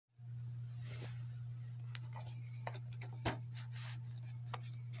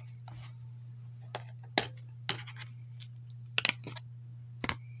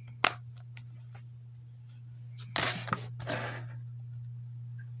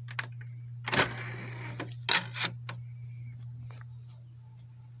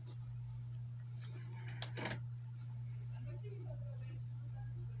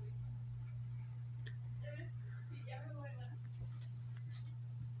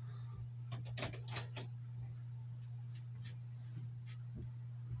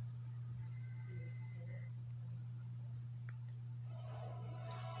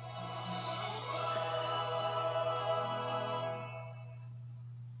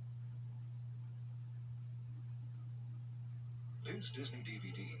This Disney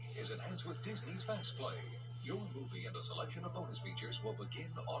DVD is enhanced with Disney's Fast Play. Your movie and a selection of bonus features will begin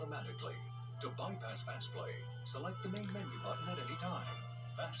automatically. To bypass Fast Play, select the main menu button at any time.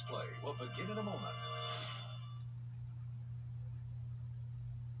 Fast Play will begin in a moment.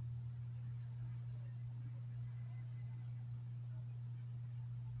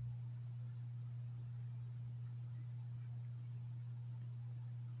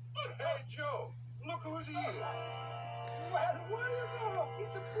 Hey, Joe, look who's here. Well, where you go?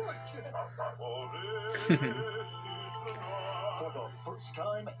 It's a butcher. For the first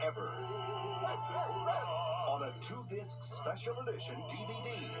time ever, on a 2-disc special edition DVD,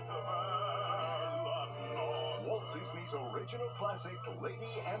 Walt Disney's original classic,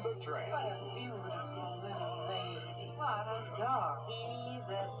 Lady and the Tramp. What a beautiful little lady. What a dog. He's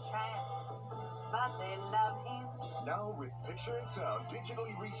a tramp, but they love him. Now with picture and sound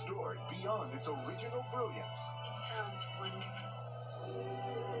digitally restored beyond its original brilliance. It sounds wonderful.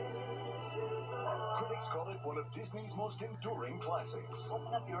 Critics call it one of Disney's most enduring classics.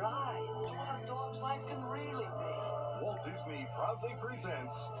 Open up your eyes. What a dog's life can really be. Walt Disney proudly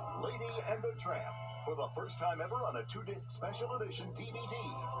presents Lady and the Tramp for the first time ever on a 2-disc special edition DVD,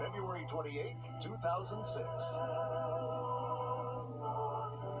 February 28th, 2006.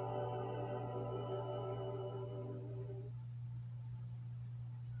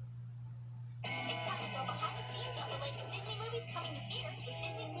 It's time to go behind the scenes of the latest Disney movies coming to theaters with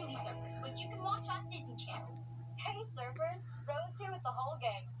Disney's Movie Surfers, which you can watch on Disney Channel. Hey surfers, Rose here with the whole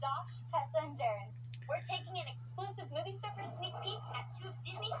gang, Josh, Tessa, and Jaren. We're taking an exclusive Movie Surfers sneak peek at 2 of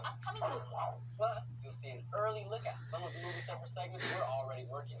Disney's upcoming movies. Plus, you'll see an early look at some of the Movie Surfer segments we're already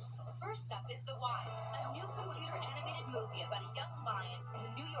working on. First up is The Wild, a new computer animated movie about a young lion from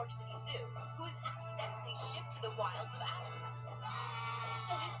the New York City Zoo who is accidentally shipped to the wilds of Africa.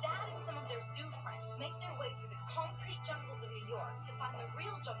 So his dad and some of their zoo friends make their way through the concrete jungles of New York to find the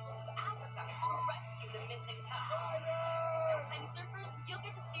real jungles of Africa to rescue the missing cub. And surfers, you'll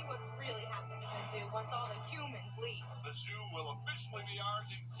get to see what really happens in the zoo once all the humans leave. The zoo will officially be ours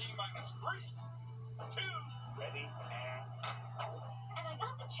in T-minus 3, 2, ready, And I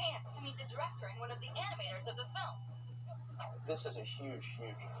got the chance to meet the director and one of the animators of the film. This is a huge,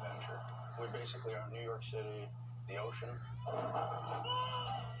 huge adventure. We basically are in New York City, the ocean,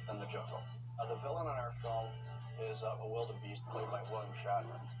 and the jungle. The villain in our film is a wildebeest played by William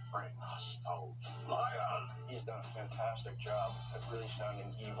Shatner. Bring us those lions. He's done a fantastic job at really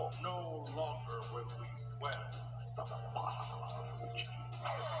sounding evil. no longer will we wear from the bottom of the ocean.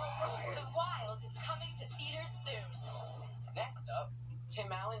 The Wild is coming to theaters soon. Next up,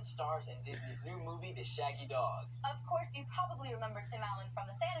 Tim Allen stars in Disney's new movie, The Shaggy Dog. Of course, you probably remember Tim Allen from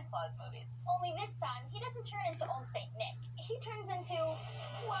the Santa Claus movies. Only this time, he doesn't turn into Old Saint Nick. He turns into,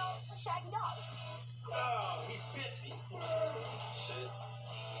 well, a shaggy dog. Oh, he bit me. Shit.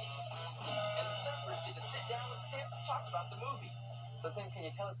 And the surfers get to sit down with Tim to talk about the movie. So Tim, can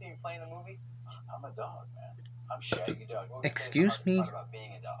you tell us who you play in the movie? I'm a dog, man. I'm Shaggy Dog. What would you say is the Excuse hardest me? part about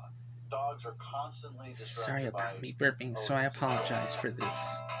being a dog? Dogs are constantly distracted Sorry by about me burping, so I apologize for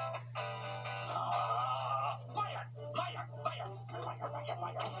this.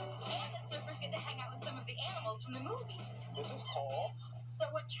 And the surfers get to hang out with some of the animals from the movie. This is Paul. So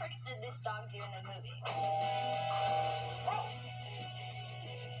what tricks did this dog do in the movie?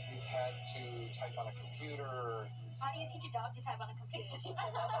 She's had to type on a computer. How do you teach a dog to type on a computer?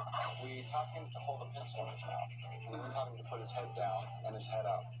 We taught him to hold a pencil in his mouth. And we taught him to put his head down and his head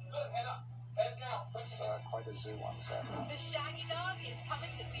up. Good, head up. Head down. It's quite a zoo on set. The Shaggy Dog is coming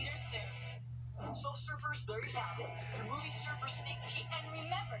to theaters soon. So surfers, there you have it. Your movie surfer sneak peek. And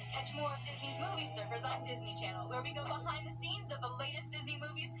remember to catch more of Disney's Movie Surfers on Disney Channel, where we go behind the scenes of the latest Disney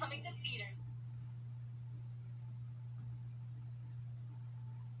movies coming to theaters.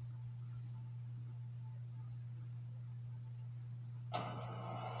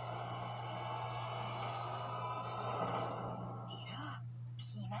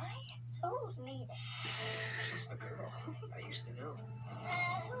 Who's Nita? She's the girl I used to know.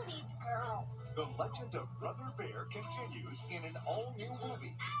 Who needs girl? The Legend of Brother Bear continues in an all-new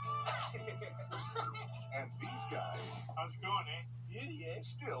movie. And these guys How's it going, eh? Idiot.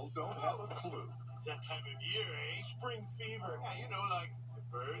 still don't have a clue. It's that time of year, eh? Spring fever. Yeah, you know, like the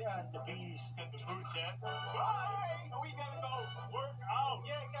birds, the bees, and the boots, eh? Bye! We gotta go work out.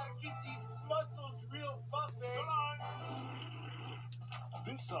 Yeah, gotta keep these muscles real buff, eh? Come on!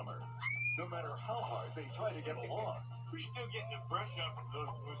 This summer, no matter how hard they try to get along. We're still getting a brush up from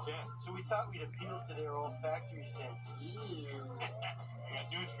those loose ends. So we thought we'd appeal to their olfactory senses. I got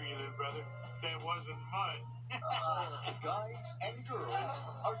news for you, little brother. That wasn't mud. Guys and girls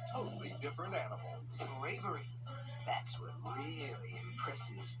are totally different animals. Bravery. That's what really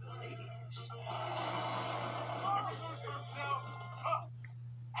impresses the ladies.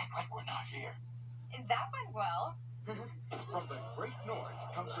 Act like we're not here. That went well. From the great north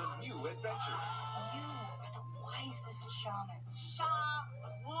comes a new adventure. You are the wisest shaman.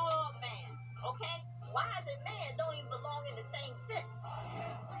 Man, okay? Wise and man don't even belong in the same sentence.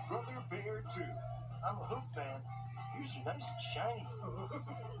 Brother Bear 2. I'm a hoof man. Yours are nice and shiny.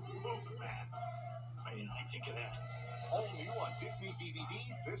 Move, man. I didn't think of that. All new on Disney DVD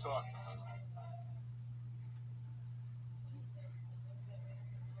this August.